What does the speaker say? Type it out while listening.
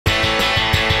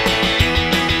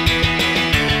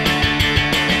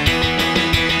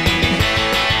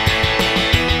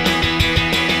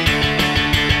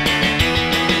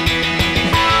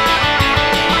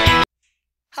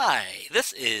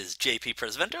is JP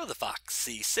Presvento, the Fox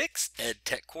C6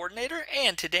 EdTech Coordinator,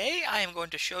 and today I am going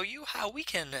to show you how we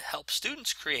can help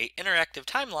students create interactive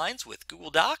timelines with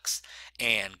Google Docs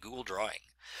and Google Drawing.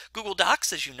 Google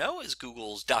Docs, as you know, is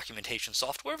Google's documentation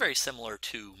software, very similar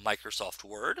to Microsoft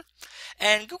Word.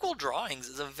 And Google Drawings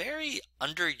is a very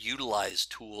underutilized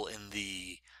tool in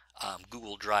the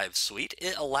Google Drive suite.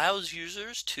 It allows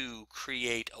users to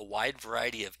create a wide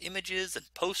variety of images and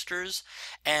posters,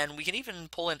 and we can even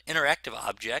pull in interactive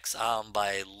objects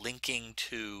by linking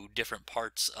to different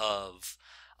parts of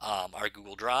our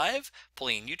Google Drive,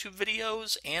 pulling in YouTube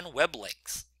videos and web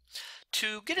links.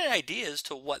 To get an idea as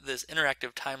to what this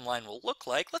interactive timeline will look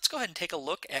like, let's go ahead and take a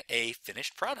look at a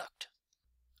finished product.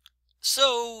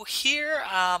 So here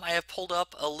I have pulled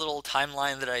up a little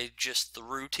timeline that I just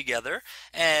threw together,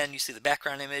 and you see the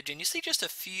background image and you see just a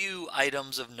few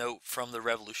items of note from the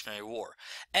Revolutionary War.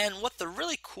 And what the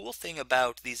really cool thing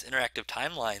about these interactive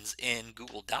timelines in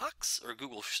Google Docs or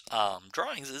Google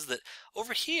Drawings is that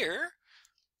over here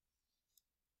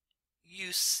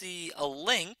you see a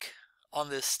link on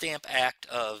this Stamp Act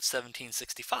of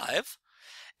 1765,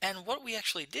 and what we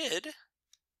actually did,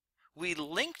 we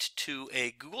linked to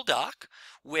a Google Doc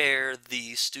where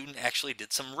the student actually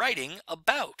did some writing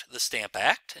about the Stamp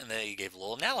Act, and they gave a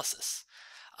little analysis.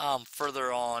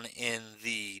 Further on in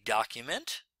the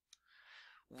document,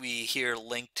 we here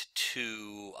linked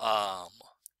to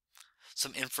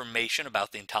some information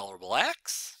about the Intolerable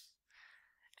Acts.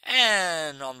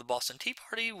 And on the Boston Tea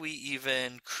Party, we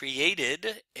even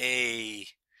created a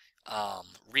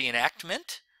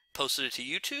reenactment, posted it to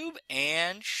YouTube,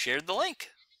 and shared the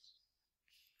link.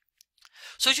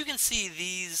 So as you can see,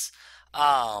 these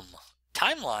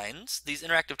timelines, these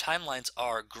interactive timelines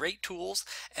are great tools,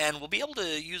 and we'll be able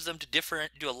to use them to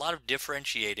do a lot of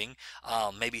differentiating.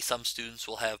 Maybe some students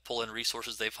will have pull-in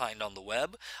resources they find on the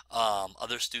web.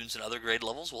 Other students in other grade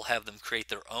levels will have them create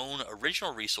their own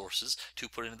original resources to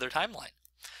put into their timeline.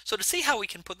 So to see how we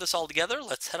can put this all together,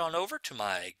 let's head on over to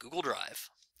my Google Drive.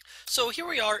 So here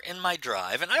we are in my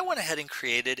drive, and I went ahead and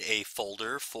created a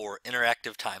folder for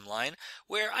Interactive Timeline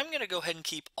where I'm going to go ahead and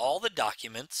keep all the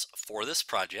documents for this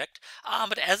project.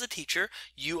 But as a teacher,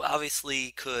 you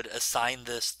obviously could assign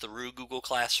this through Google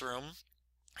Classroom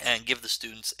and give the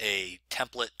students a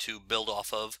template to build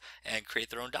off of and create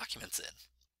their own documents in.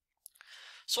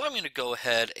 So I'm going to go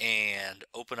ahead and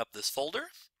open up this folder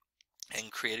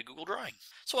and create a Google Drawing.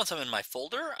 So once I'm in my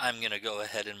folder, I'm going to go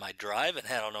ahead in my drive and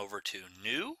head on over to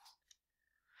New,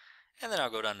 and then I'll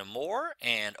go down to More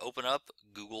and open up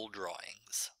Google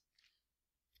Drawings.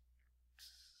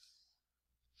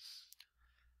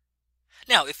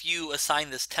 Now, if you assign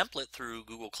this template through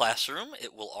Google Classroom,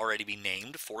 it will already be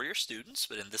named for your students,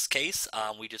 but in this case,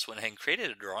 we just went ahead and created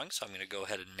a drawing, so I'm going to go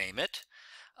ahead and name it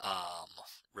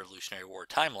Revolutionary War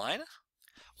Timeline.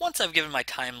 Once I've given my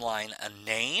timeline a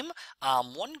name,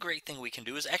 one great thing we can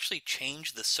do is actually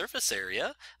change the surface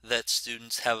area that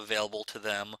students have available to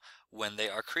them when they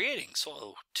are creating.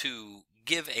 So to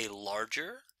give a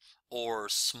larger or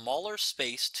smaller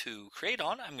space to create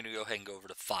on, I'm going to go ahead and go over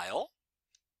to File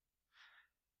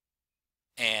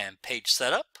and Page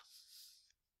Setup.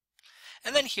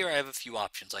 And then here I have a few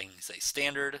options. I can say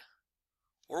Standard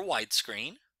or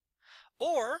Widescreen,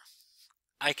 or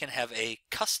I can have a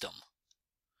custom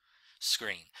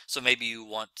screen. So maybe you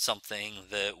want something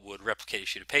that would replicate a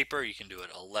sheet of paper. You can do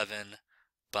it 11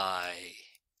 by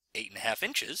 8.5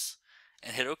 inches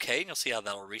and hit OK, and you'll see how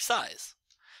that'll resize.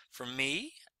 For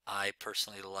me, I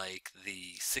personally like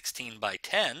the 16 by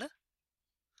 10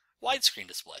 widescreen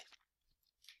display.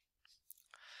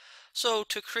 So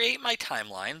to create my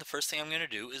timeline, the first thing I'm going to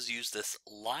do is use this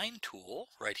line tool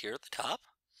right here at the top,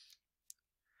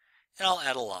 and I'll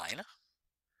add a line.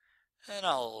 And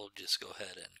I'll just go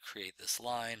ahead and create this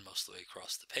line most of the way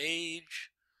across the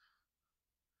page.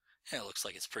 And it looks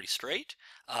like it's pretty straight.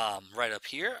 Right up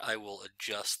here, I will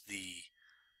adjust the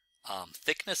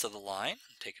thickness of the line,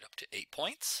 take it up to 8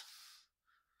 points,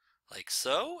 like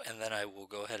so. And then I will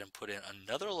go ahead and put in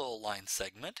another little line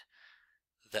segment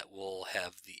that will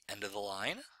have the end of the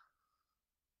line.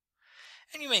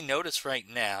 And you may notice right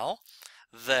now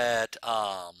that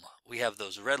we have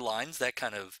those red lines. That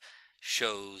kind of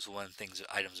shows when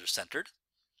items are centered.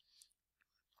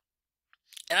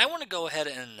 And I want to go ahead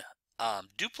and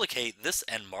duplicate this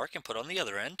end mark and put on the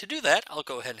other end. To do that, I'll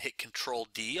go ahead and hit Control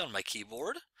D on my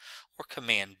keyboard, or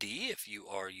Command D if you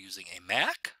are using a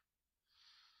Mac,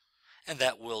 and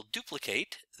that will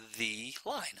duplicate the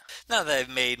line. Now that I've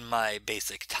made my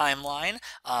basic timeline,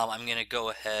 I'm going to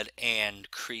go ahead and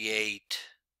create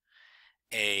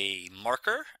a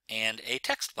marker and a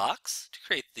text box. To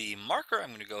create the marker, I'm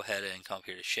going to go ahead and come up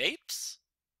here to Shapes,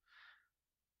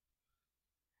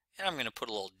 And I'm going to put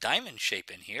a little diamond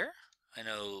shape in here. I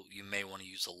know you may want to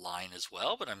use a line as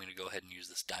well, but I'm going to go ahead and use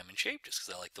this diamond shape just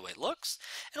because I like the way it looks.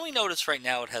 And we notice right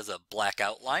now it has a black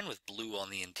outline with blue on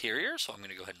the interior, so I'm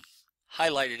going to go ahead and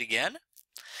highlight it again.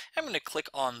 I'm going to click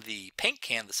on the paint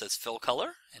can that says fill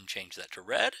color and change that to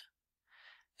red.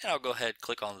 And I'll go ahead and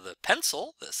click on the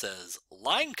pencil that says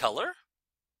line color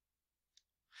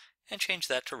and change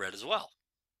that to red as well.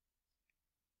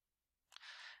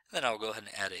 Then I'll go ahead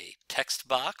and add a text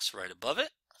box right above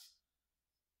it.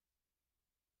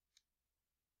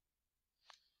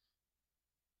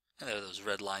 And there are those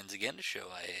red lines again to show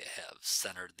I have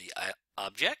centered the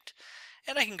object.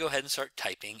 And I can go ahead and start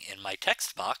typing in my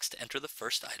text box to enter the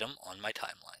first item on my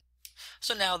timeline.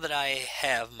 So now that I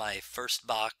have my first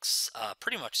box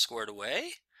pretty much squared away,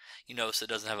 you notice it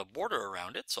doesn't have a border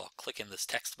around it, so I'll click in this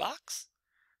text box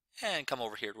and come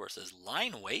over here to where it says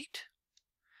line weight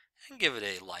and give it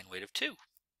a line weight of 2.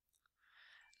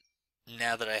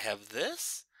 Now that I have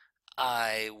this,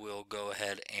 I will go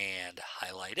ahead and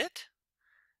highlight it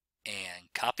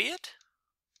and copy it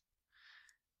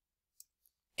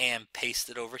and paste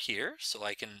it over here so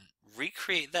I can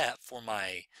recreate that for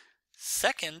my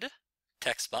second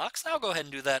text box. I'll go ahead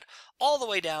and do that all the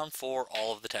way down for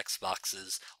all of the text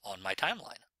boxes on my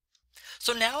timeline.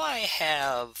 So now I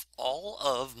have all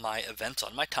of my events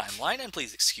on my timeline, and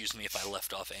please excuse me if I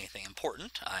left off anything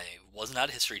important. I was not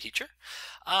a history teacher.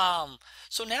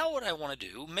 So now what I want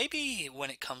to do, maybe when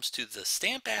it comes to the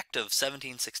Stamp Act of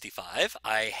 1765,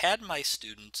 I had my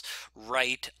students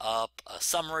write up a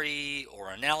summary or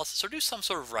analysis or do some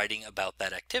sort of writing about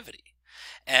that activity.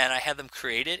 And I had them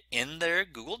create it in their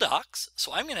Google Docs.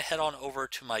 So I'm going to head on over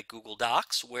to my Google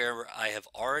Docs where I have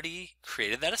already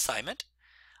created that assignment.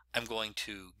 I'm going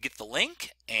to get the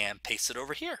link and paste it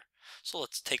over here. So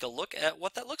let's take a look at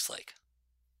what that looks like.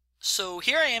 So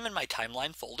here I am in my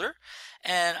timeline folder,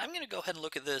 and I'm going to go ahead and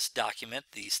look at this document,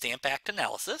 the Stamp Act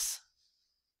Analysis.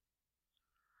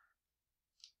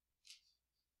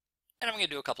 And I'm going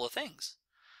to do a couple of things.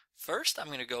 First, I'm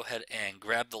going to go ahead and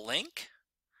grab the link,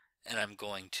 and I'm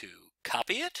going to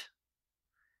copy it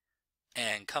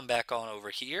and come back on over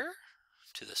here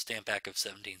to the Stamp Act of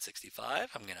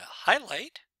 1765. I'm going to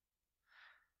highlight.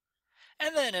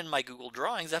 And then in my Google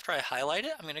Drawings, after I highlight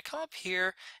it, I'm going to come up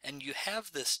here and you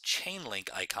have this chain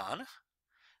link icon.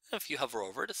 And if you hover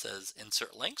over it, it says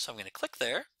Insert Link. So I'm going to click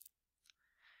there.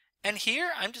 And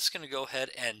here I'm just going to go ahead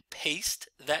and paste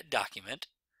that document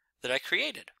that I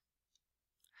created.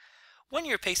 When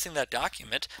you're pasting that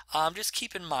document, just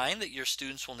keep in mind that your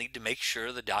students will need to make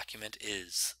sure the document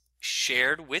is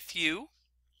shared with you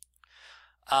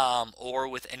or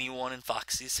with anyone in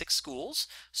Fox C6 schools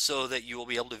so that you will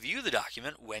be able to view the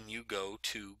document when you go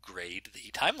to grade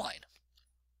the timeline.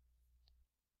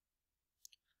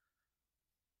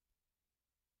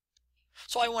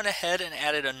 So I went ahead and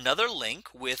added another link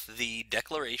with the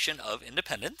Declaration of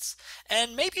Independence,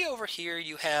 and maybe over here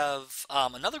you have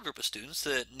another group of students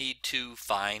that need to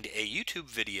find a YouTube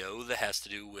video that has to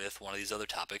do with one of these other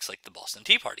topics like the Boston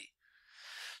Tea Party.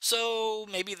 So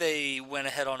maybe they went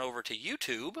ahead on over to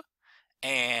YouTube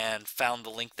and found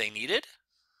the link they needed.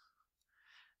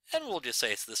 And we'll just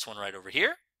say it's this one right over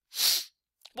here.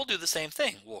 We'll do the same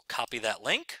thing. We'll copy that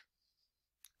link,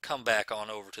 come back on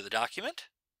over to the document,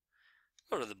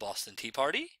 go to the Boston Tea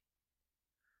Party,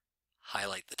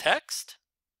 highlight the text,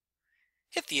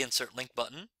 hit the Insert Link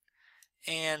button,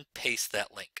 and paste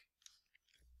that link.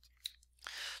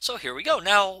 So here we go.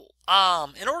 Now,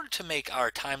 in order to make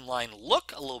our timeline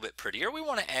look a little bit prettier, we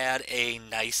want to add a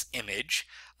nice image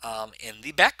in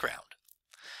the background.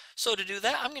 So to do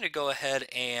that, I'm going to go ahead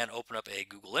and open up a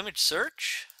Google image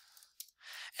search,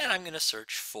 and I'm going to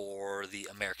search for the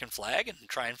American flag and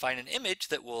try and find an image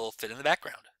that will fit in the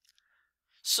background.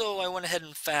 So I went ahead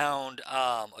and found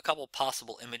a couple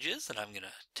possible images, and I'm going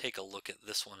to take a look at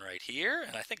this one right here,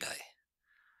 and I think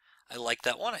I like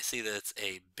that one. I see that it's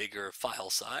a bigger file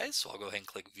size, so I'll go ahead and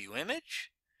click View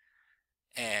Image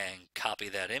and copy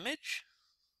that image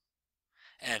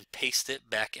and paste it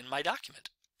back in my document.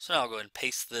 So now I'll go ahead and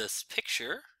paste this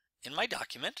picture in my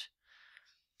document,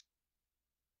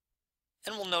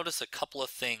 and we'll notice a couple of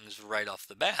things right off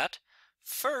the bat.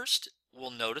 First,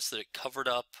 we'll notice that it covered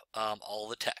up all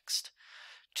the text.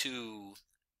 To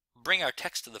bring our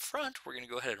text to the front, we're going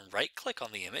to go ahead and right-click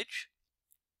on the image.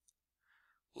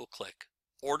 We'll click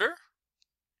Order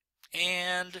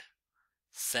and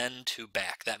Send to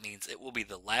Back. That means it will be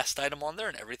the last item on there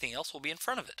and everything else will be in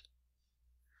front of it.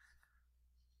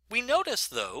 We notice,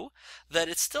 though, that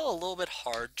it's still a little bit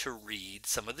hard to read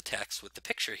some of the text with the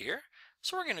picture here.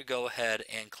 So we're going to go ahead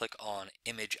and click on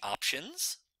Image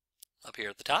Options up here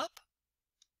at the top.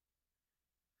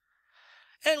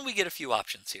 And we get a few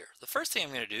options here. The first thing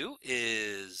I'm going to do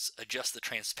is adjust the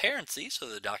transparency so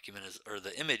the document is, or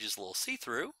the image is a little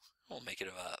see-through. We'll make it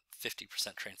about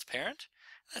 50% transparent.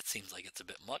 That seems like it's a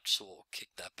bit much, so we'll kick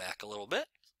that back a little bit.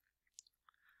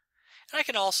 And I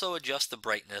can also adjust the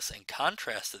brightness and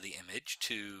contrast of the image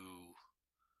to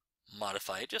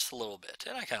modify it just a little bit.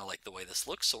 And I kind of like the way this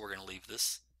looks, so we're going to leave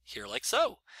this here like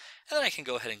so. And then I can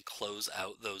go ahead and close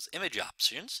out those image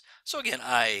options. So again,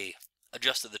 I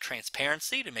adjusted the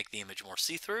transparency to make the image more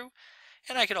see-through,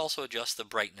 and I could also adjust the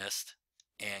brightness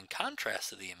and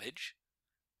contrast of the image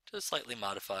to slightly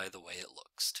modify the way it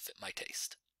looks to fit my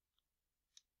taste.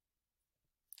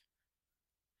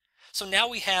 So now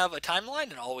we have a timeline,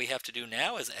 and all we have to do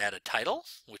now is add a title,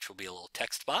 which will be a little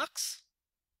text box.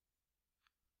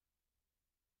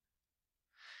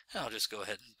 And I'll just go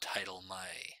ahead and title my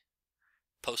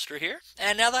poster here.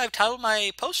 And now that I've titled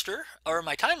my poster, or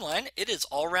my timeline, it is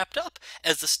all wrapped up.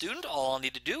 As the student, all I'll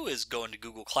need to do is go into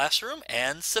Google Classroom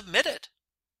and submit it.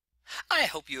 I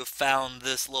hope you have found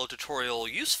this little tutorial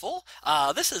useful.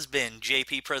 This has been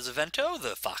JP Presavento,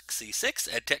 the Fox C6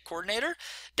 EdTech Coordinator,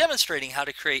 demonstrating how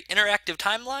to create interactive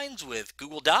timelines with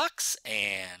Google Docs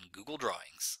and Google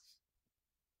Drawings.